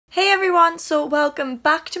everyone, so welcome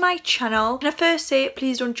back to my channel. Can I first say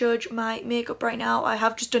please don't judge my makeup right now. I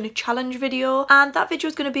have just done a challenge video and that video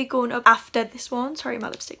is going to be going up after this one. Sorry, my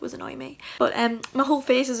lipstick was annoying me, but my whole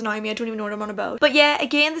face is annoying me. I don't even know what I'm on about. But yeah,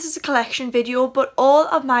 again, this is a collection video, but all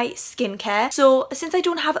of my skincare. So since I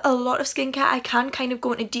don't have a lot of skincare, I can kind of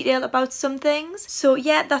go into detail about some things. So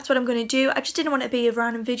yeah, that's what I'm going to do. I just didn't want it to be a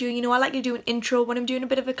random video, you know. I like to do an intro when I'm doing a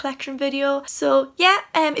bit of a collection video. So yeah,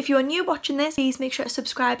 if you are new watching this, please make sure to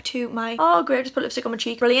subscribe to my, oh great, I just put lipstick on my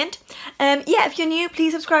cheek, brilliant. Yeah, if you're new,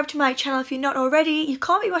 please subscribe to my channel if you're not already. You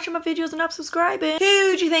can't be watching my videos and not subscribing.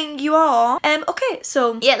 Who do you think you are? Okay,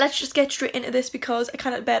 so yeah, let's just get straight into this because I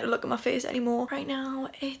cannot bear to look at my face anymore right now.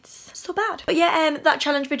 It's so bad. But yeah, that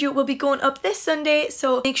challenge video will be going up this Sunday,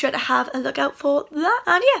 so make sure to have a look out for that.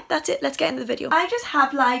 And yeah, that's it. Let's get into the video. I just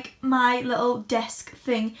have like my little desk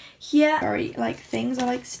thing here. Sorry, like things are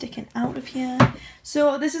like sticking out of here.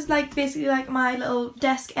 So this is like basically like my little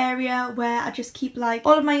desk area where I just keep like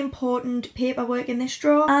all of my important paperwork in this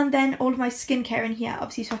drawer, and then all of my skincare in here,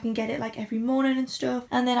 obviously, so I can get it like every morning and stuff.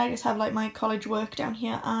 And then I just have like my college work down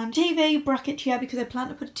here and TV bracket here because I plan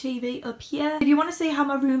to put a TV up here. If you want to see how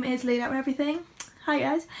my room is laid out and everything, hi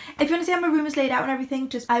guys, if you want to see how my room is laid out and everything,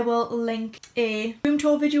 just I will link a room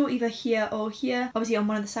tour video either here or here, obviously on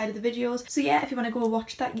one of the side of the videos. So yeah, if you want to go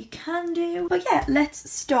watch that, you can do. But yeah, let's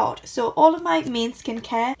start. So all of my main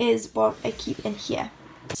skincare is what I keep in here.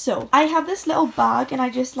 So I have this little bag, and I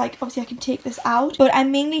just like, obviously I can take this out, but I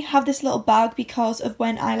mainly have this little bag because of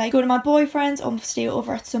when I like go to my boyfriend's or stay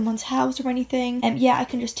over at someone's house or anything. Yeah, I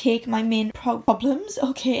can just take my main problems,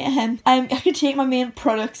 okay, I can take my main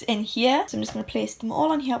products in here. So I'm just going to place them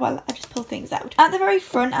all on here while I just pull things out. At the very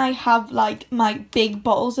front I have like my big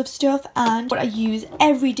bottles of stuff and what I use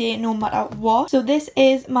every day no matter what. So this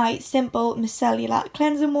is my simple micellar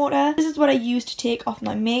cleansing water. This is what I use to take off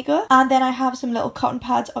my makeup, and then I have some little cotton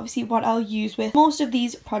pads, obviously what I'll use with most of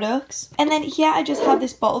these products. And then here I just have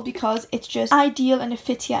this bottle because it's just ideal and it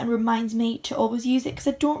fits here and reminds me to always use it because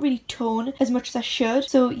I don't really tone as much as I should.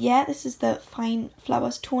 So yeah, this is the Fine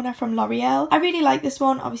Flowers toner from L'Oreal. I really like this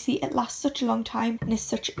one. Obviously it lasts such a long time and it's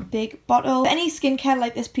such a big bottle. For any skincare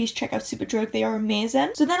like this, please check out Superdrug. They are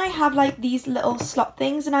amazing. So then I have like these little slot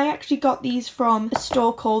things, and I actually got these from a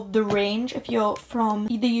store called The Range. If you're from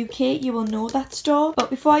the UK, you will know that store.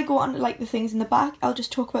 But before I go on to like the things in the back, I'll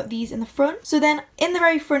just talk about these in the front. So then in the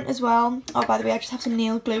very front as well, oh by the way, I just have some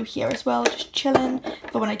nail glue here as well, just chilling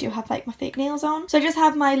for when I do have like my fake nails on. So I just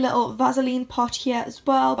have my little Vaseline pot here as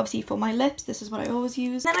well, obviously for my lips. This is what I always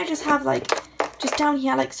use. Then I just have like just down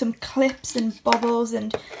here like some clips and bubbles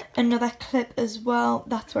and another clip as well.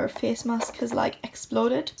 That's where a face mask has like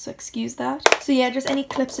exploded, so excuse that. So yeah, just any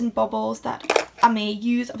clips and bubbles that I may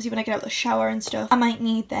use, obviously when I get out of the shower and stuff, I might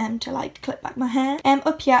need them to like clip back my hair.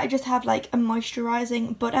 Up here I just have like a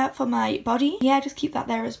moisturising butter for my body. Yeah, I just keep that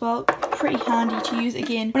there as well. Pretty handy to use.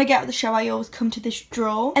 Again, when I get out of the shower I always come to this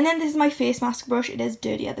drawer. And then this is my face mask brush. It is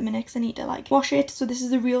dirty at the minute because I need to like wash it. So this is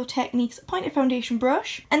the Real Techniques pointed foundation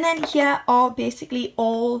brush. And then here are basically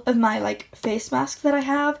all of my like face masks that I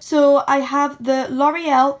have. So I have the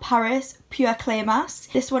L'Oreal Paris Pure Clay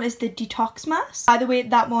Mask. This one is the detox mask. By the way,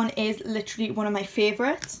 that one is literally one of my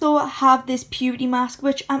favourites. So I have this puberty mask,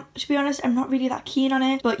 which to be honest, I'm not really that keen on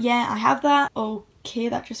it, but yeah, I have that. Okay,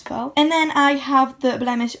 that just fell. And then I have the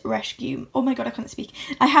Blemish Rescue. Oh my god, I can't speak.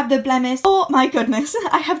 I have the Blemish. Oh my goodness.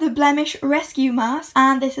 I have the Blemish Rescue mask,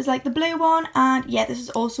 and this is like the blue one, and yeah, this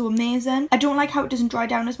is also amazing. I don't like how it doesn't dry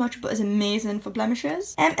down as much, but it's amazing for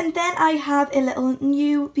blemishes. And then I have a little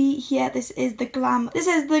newbie here. This is the Glam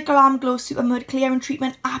Glow Super Mud Clearing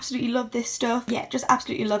Treatment. Absolutely love this stuff. Yeah, just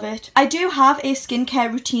absolutely love it. I do have a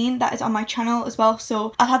skincare routine that is on my channel as well,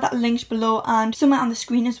 so I'll have that linked below and somewhere on the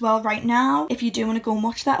screen as well right now if you do want to go and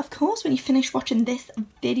watch that, of course, when you finish watching this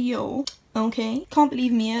video. Okay, can't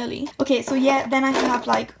believe me early. Okay, so yeah, then I have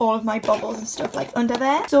like all of my bubbles and stuff like under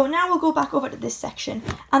there. So now we'll go back over to this section,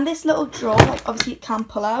 and this little drawer, like obviously it can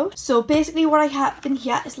pull out. So basically what I have in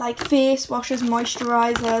here is like face washes,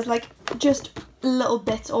 moisturizers, like just little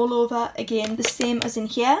bits all over. Again, the same as in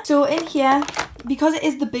here. So in here, because it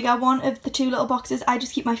is the bigger one of the two little boxes, I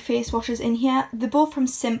just keep my face washes in here. They're both from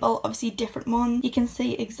Simple, obviously different ones. You can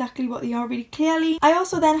see exactly what they are really clearly. I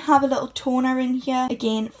also then have a little toner in here,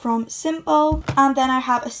 again from Simple. And then I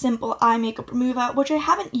have a Simple eye makeup remover, which I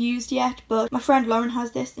haven't used yet, but my friend Lauren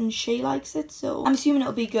has this and she likes it, so I'm assuming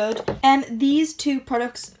it'll be good. These two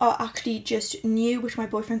products are actually just new, which my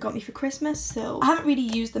boyfriend got me for Christmas, so I haven't really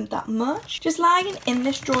used them that much. Just lying in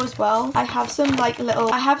this drawer as well, I have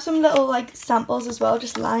some little like samples as well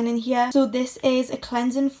just lying in here. So this is a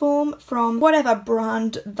cleansing foam from whatever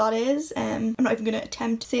brand that is. I'm not even going to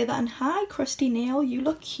attempt to say that. And hi, crusty nail, you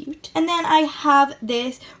look cute. And then I have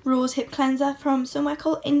this rose hip cleanser from somewhere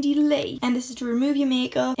called Indie Lee, and this is to remove your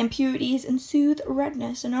makeup, impurities, and soothe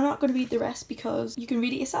redness. And I'm not going to read the rest because you can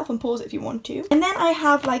read it yourself and pause it if you want to. And then I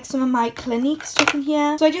have like some of my Clinique stuff in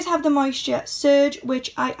here. So I just have the Moisture Surge,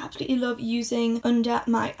 which I absolutely love using under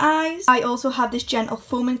my eyes. I also have this gentle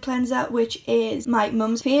foaming cleanser, which is my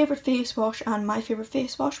mum's favourite face wash and my favourite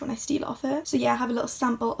face wash when I steal it off her. So yeah, I have a little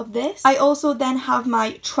sample of this. I also then have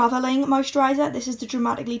my travelling moisturiser. This is the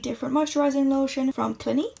Dramatically Different Moisturising Lotion from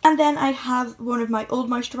Clinique. And then I have one of my old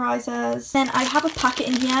moisturisers. Then I have a packet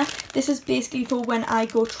in here. This is basically for when I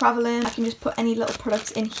go travelling. I can just put any little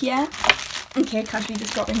products in here. Okay, casually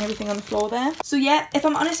just dropping everything on the floor there. So yeah, if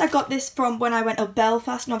I'm honest, I got this from when I went to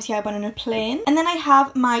Belfast, and obviously I went on a plane. And then I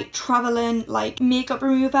have my travelling like makeup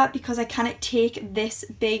remover because I cannot take this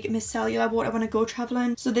big micellar water when I go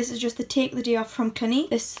travelling. So this is just the Take the Day Off from Clinique.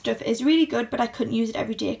 This stuff is really good, but I couldn't use it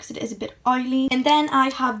every day because it is a bit oily. And then I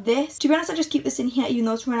have this. To be honest, I just keep this in here even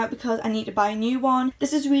though it's run out because I need to buy a new one.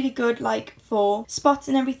 This is really good like for spots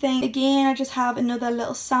and everything. Again, I just have another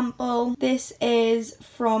little sample. This is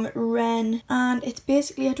from Ren, and it's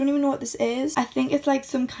basically, I don't even know what this is. I think it's like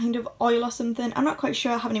some kind of oil or something. I'm not quite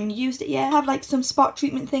sure. I haven't even used it yet. I have like some spot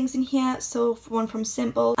treatment things in here. So one from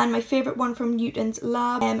Simple and my favourite one from Newton's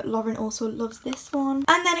Lab. Lauren also loves this one.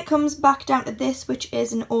 And then it comes back down to this, which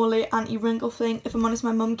is an Olay anti-wrinkle thing. If I'm honest,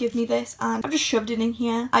 my mum gave me this and I've just shoved it in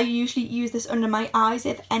here. I usually use this under my eyes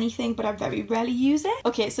if anything, but I very rarely use it.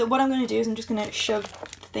 Okay, so what I'm going to do is I'm just going to shove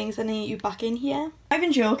the things that I need you back in here. I'm not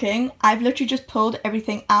even joking. I've literally just pulled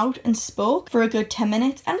everything out and spoke for a good 10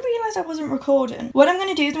 minutes and realised I wasn't recording. What I'm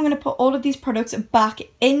going to do is I'm going to put all of these products back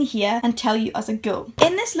in here and tell you as I go.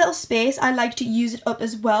 In this little space, I like to use it up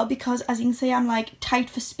as well because as you can see, I'm like tight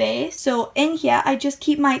for space. So in here, I just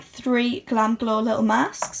keep my 3 Glam Glow little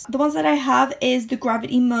masks. The ones that I have is the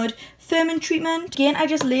Gravity Mud Firming Treatment. Again, I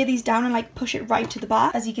just lay these down and like push it right to the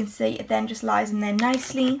back. As you can see, it then just lies in there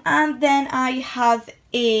nicely. And then I have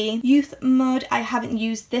a Youth Mud. I haven't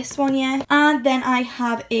used this one yet. And then I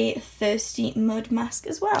have a Thirsty Mud mask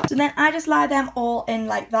as well. So then I just lie them all in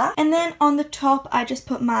like that. And then on the top, I just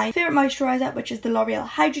put my favourite moisturiser, which is the L'Oreal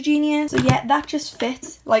Hydrogenius. So yeah, that just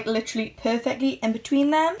fits like literally perfectly in between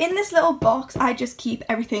them. In this little box, I just keep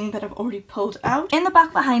everything that I've already pulled out. In the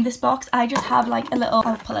back behind this box, I just have like a little,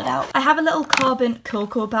 I'll pull it out. I have a little carbon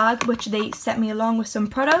cocoa bag, which they sent me along with some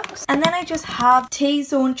products. And then I just have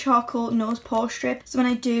T-Zone Charcoal Nose Pore Strip. So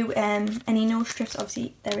when I do any nose strips,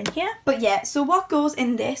 obviously they're in here. But yeah, so what goes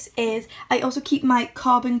in this is I also keep my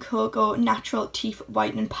Carbon Cocoa Natural Teeth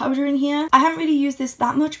Whitening Powder in here. I haven't really used this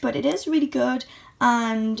that much, but it is really good.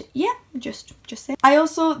 And yeah, just say. I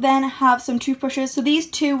also then have some toothbrushes. So these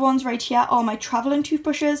 2 ones right here are my traveling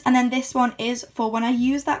toothbrushes, and then this one is for when I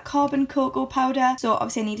use that carbon cocoa powder. So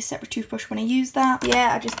obviously I need a separate toothbrush when I use that.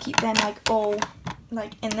 Yeah, I just keep them like all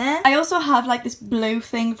like in there. I also have like this blue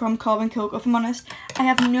thing from Carbon Cocoa. If I'm honest, I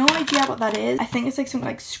have no idea what that is. I think it's like something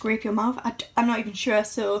like scrape your mouth. I'm not even sure,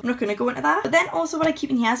 so I'm not going to go into that. But then also what I keep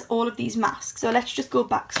in here is all of these masks. So let's just go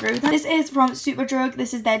back through them. This is from Superdrug.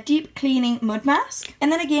 This is their Deep Cleaning Mud Mask. And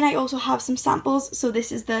then again, I also have some samples. So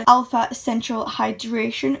this is the Alpha Essential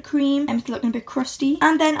Hydration Cream. It's looking a bit crusty.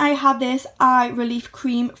 And then I have this Eye Relief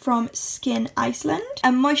Cream from Skin Iceland.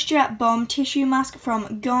 A Moisture Bomb Tissue Mask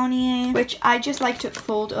from Garnier, which I just like to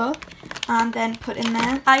fold up and then put in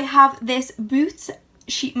there. I have this Boots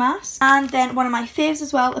sheet mask, and then one of my faves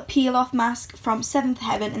as well, a peel off mask from Seventh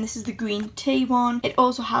Heaven, and this is the green tea one. It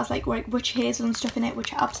also has like witch hazel and stuff in it,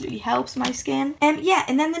 which absolutely helps my skin. Yeah,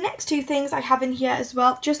 and then the next 2 things I have in here as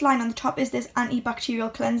well, just lying on the top, is this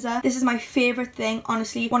antibacterial cleanser. This is my favorite thing,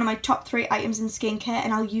 honestly, one of my top 3 items in skincare,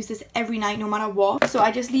 and I'll use this every night no matter what. So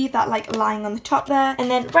I just leave that like lying on the top there,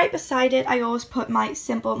 and then right beside it I always put my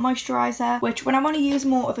Simple moisturizer, which when I want to use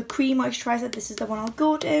more of a cream moisturizer, this is the one I'll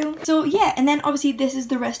go to. So yeah, and then obviously this is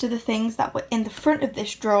the rest of the things that were in the front of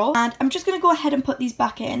this drawer, and I'm just going to go ahead and put these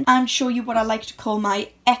back in and show you what I like to call my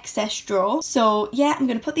excess drawer. So yeah, I'm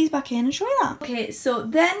going to put these back in and show you that. Okay, so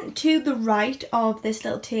then to the right of this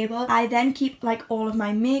little table, I then keep like all of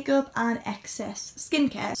my makeup and excess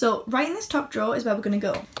skincare. So right in this top drawer is where we're going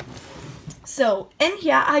to go. So in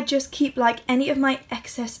here I just keep like any of my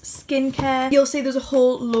excess skincare. You'll see there's a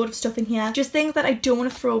whole load of stuff in here, just things that I don't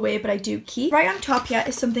want to throw away but I do keep. Right on top here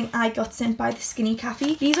is something I got sent by the Skinny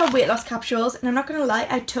Cafe. These are weight loss capsules, and I'm not gonna lie,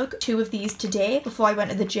 I took 2 of these today before I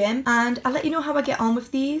went to the gym, and I'll let you know how I get on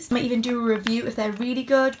with these. I might even do a review if they're really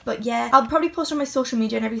good, but yeah, I'll probably post on my social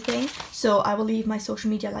media and everything, so I will leave my social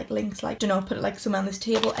media like links, like, don't know, put it like somewhere on this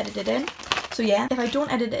table, edit it in. So yeah, if I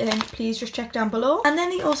don't edit it in, please just check down below. And then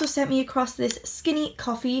they also sent me across this Skinny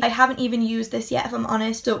Coffee. I haven't even used this yet, if I'm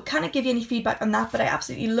honest, so can't give you any feedback on that, but I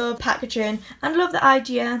absolutely love packaging and love the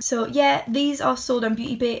idea. So yeah, these are sold on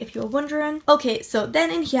Beauty Bay if you're wondering. Okay, so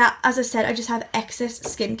then in here, as I said, I just have excess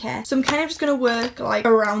skincare. So I'm kind of just going to work like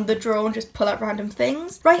around the drawer and just pull out random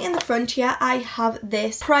things. Right in the front here, I have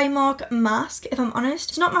this Primark mask, if I'm honest.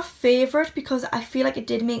 It's not my favourite because I feel like it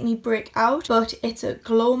did make me break out, but it's a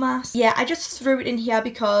glow mask. Yeah, I just threw it in here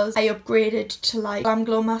because I upgraded to like glam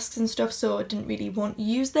glow masks and stuff, so I didn't really want to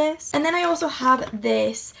use this. And then I also have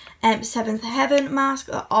this Seventh Heaven mask,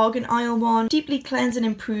 the argan oil one. Deeply cleanse and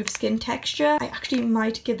improve skin texture. I actually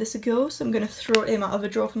might give this a go, so I'm going to throw it in my other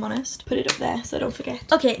drawer if I'm honest. Put it up there so I don't forget.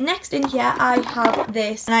 Okay, next in here I have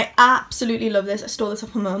this, and I absolutely love this. I stole this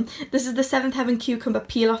off my mum. This is the Seventh Heaven Cucumber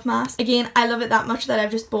Peel Off Mask. Again, I love it that much that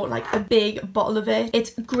I've just bought like a big bottle of it.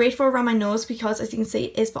 It's great for around my nose because, as you can see,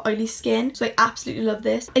 it is for oily skin, so I absolutely love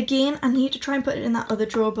this. Again, I need to try and put it in that other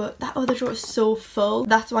drawer, but that other drawer is so full.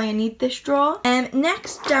 That's why I need this drawer.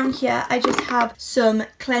 Next down here I just have some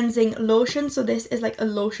cleansing lotion. So this is like a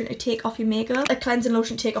lotion to take off your makeup, a cleansing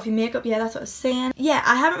lotion to take off your makeup. Yeah, that's what I was saying. Yeah,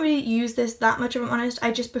 I haven't really used this that much, if I'm honest.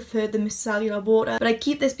 I just prefer the micellar water, but I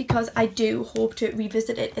keep this because I do hope to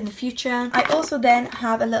revisit it in the future. I also then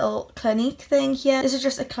have a little Clinique thing here. This is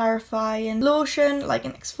just a clarifying lotion, like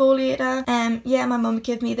an exfoliator. Yeah, my mum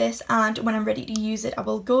gave me this, and when I'm ready to use it I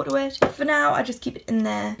will go to it. For now I just keep it in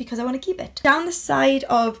there because I want to keep it. Down the side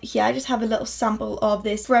of here I just have a little sample of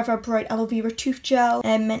this Forever Bright Aloe Vera tooth gel,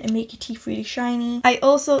 meant to make your teeth really shiny. I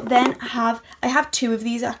also then have 2 of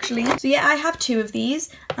these actually. So yeah, I have 2 of these,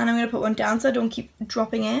 and I'm going to put one down so I don't keep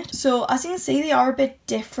dropping it. So as you can see, they are a bit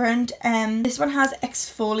different. This one has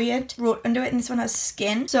exfoliate wrote under it, and this one has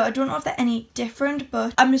skin. So I don't know if they're any different,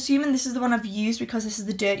 but I'm assuming this is the one I've used because this is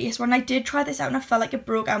the dirtiest one. I did try this out and I felt like it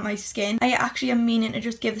broke out my skin. I actually am meaning to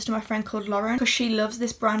just give this to my friend called Lauren because she loves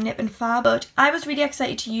this brand Nip and Fab, but I was really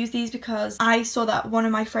excited to use these because I saw that one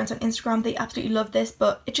of my friends on Instagram, they absolutely love this,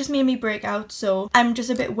 but it just made me break out, so I'm just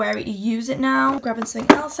a bit wary to use it now. Grabbing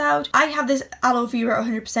something else out, I have this aloe vera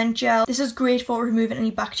 100% gel. This is great for removing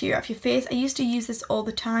any bacteria off your face. I used to use this all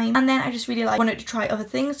the time, and then I just really wanted to try other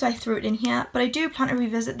things, so I threw it in here, but I do plan to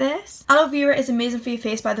revisit this. Aloe vera is amazing for your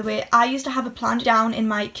face, by the way. I used to have a plant down in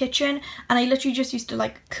my kitchen, and I literally just used to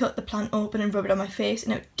like cut the plant open and rub it on my face,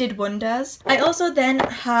 and it did wonders. I also then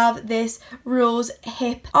have this rose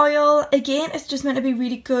hip oil. Again, it's just meant to be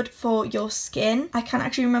really good for your skin. I can't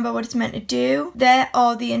actually remember what it's meant to do. There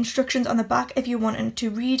are the instructions on the back if you wanted to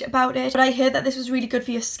read about it, but I heard that this was really good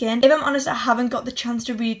for your skin. If I'm honest, I haven't got the chance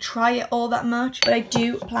to really try it all that much, but I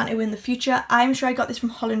do plan to in the future. I'm sure I got this from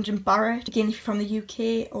Holland & Barrett. Again, if you're from the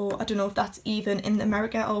UK, or I don't know if that's even in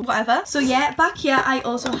America or whatever. So yeah, back here I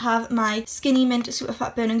also have my Skinny Mint Super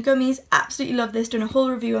Fat Burning Gummies. Absolutely love this. Done a whole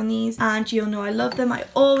review on these, and you'll know I love them. I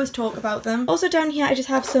always talk about them. Also down here I just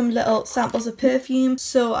have some little samples of perfume.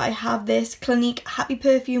 So I have this Clinique Happy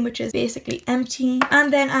perfume, which is basically empty,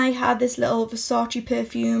 and then I have this little Versace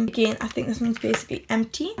perfume. Again, I think this one's basically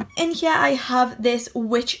empty. In here I have this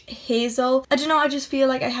Witch Hazel. I don't know, I just feel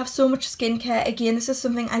like I have so much skincare. Again, this is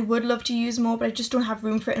something I would love to use more, but I just don't have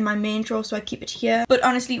room for it in my main drawer, so I keep it here. But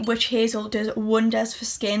honestly, Witch Hazel does wonders for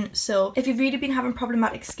skin, so if you've really been having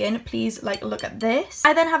problematic skin, please like look at this.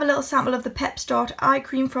 I then have a little sample of the Pep Start eye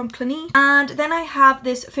cream from Clinique, and then I have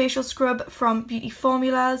this facial scrub from Beauty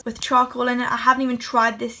Formulas with charcoal in it. I haven't even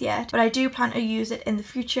tried this yet, but I do plan to use it in the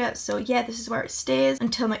future, so yeah, this is where it stays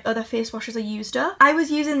until my other face washes are used up. I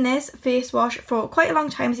was using this face wash for quite a long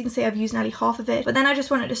time. As you can see, I've used nearly half of it, but then I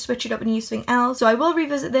just wanted to switch it up and use something else, so I will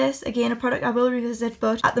revisit this. Again, a product I will revisit,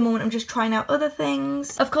 but at the moment I'm just trying out other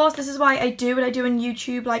things. Of course, this is why I do what I do on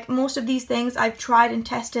YouTube. Like, most of these things I've tried and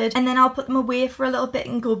tested, and then I'll put them away for a little bit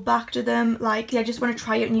and go back to them. Like, I just want to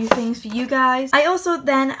try out new things for you guys. I also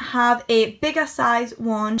then have a bigger size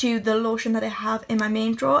one to the lotion that I have in my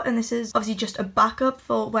main drawer, and this is obviously just a backup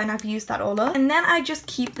for when I've used that all up. And then I just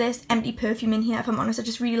keep this empty perfume in here, if I'm honest. I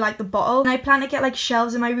just really like the bottle, and I plan to get like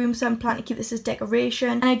shelves in my room, so I'm planning to keep this as decoration.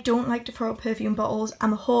 And I don't like to throw out perfume bottles.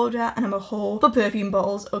 I'm a hoarder and I'm a whore for perfume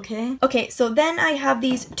bottles, okay? Okay, so then I have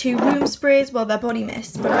these 2 room sprays. Well, they're body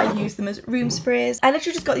mists, but I use them as room sprays. I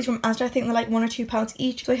literally just got these from Asda. I think they're like £1 or £2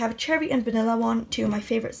 each. So I have a cherry and vanilla one, two of my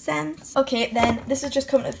favourite scents. Okay, then this is just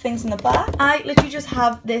coming with things in the back. I literally just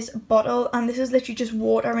have this bottle, and this is literally just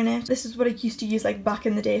water in it. This is what I used to use like back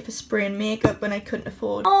in the day for spraying makeup when I couldn't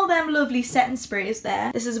afford all them lovely setting sprays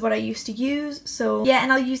there. This is what I used to use. So yeah,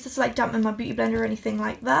 and I'll use this to like dampen my beauty blender or anything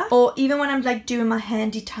like that, or even when I'm like doing my hair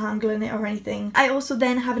and detangling it or anything. I also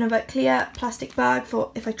then have another clear plastic bag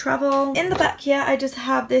for if I travel. In the back here I just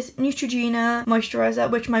have this Neutrogena moisturiser,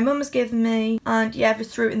 which my mum has given me, and yeah, I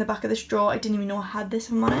just threw it in the back of this drawer. I didn't even know I had this,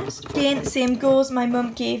 if I'm honest. Again, same goes, my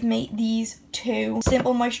mum gave me these two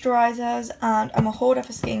simple moisturisers, and I'm a hoarder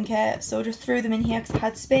for skincare, so just threw them in here because I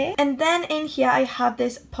had space. And then in here I have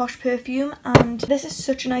this Posh perfume, and this is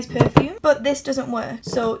such a nice perfume, but this doesn't work.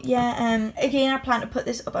 So yeah, again, I plan to put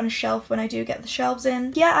this up on a shelf when I do get the shelves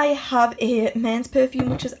in. Yeah, I have a men's perfume,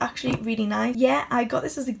 which is actually really nice. Yeah, I got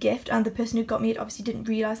this as a gift, and the person who got me it obviously didn't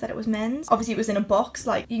realise that it was men's. Obviously it was in a box,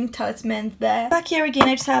 like you can tell it's men's there. Back here again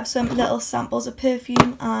I just have some little samples of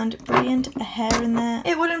perfume, and brilliant, a hair in there.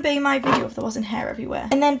 It wouldn't be my video if there wasn't hair everywhere.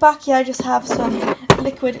 And then back here I just have some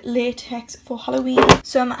liquid latex for Halloween,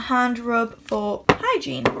 some hand rub for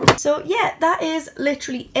hygiene. So yeah, that is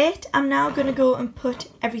literally it. I'm now gonna go and put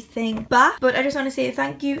everything back, but I just want to say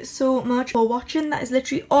thank you so much for watching. That is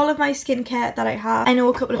literally all of my skincare that I have. I know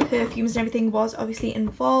a couple of perfumes and everything was obviously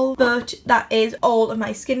involved, but that is all of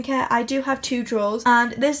my skincare. I do have 2 drawers,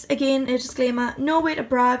 and this, again, a disclaimer, no way to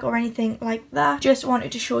brag or anything like that, just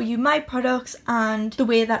wanted to show you my products and the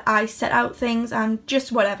way that I set out things and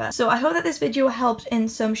just whatever. So I hope that this video helped in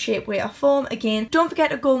some shape, way or form. Again, don't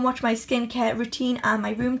forget to go and watch my skincare routine and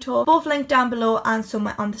my room tour, both linked down below and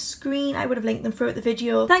somewhere on the screen. I would have linked them throughout the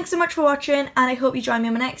video. Thanks so much for watching, and I hope you join me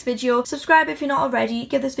in my next video. Subscribe if you're not already,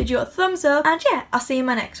 give this video a thumbs up, and yeah, I'll see you in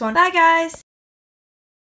my next one. Bye guys!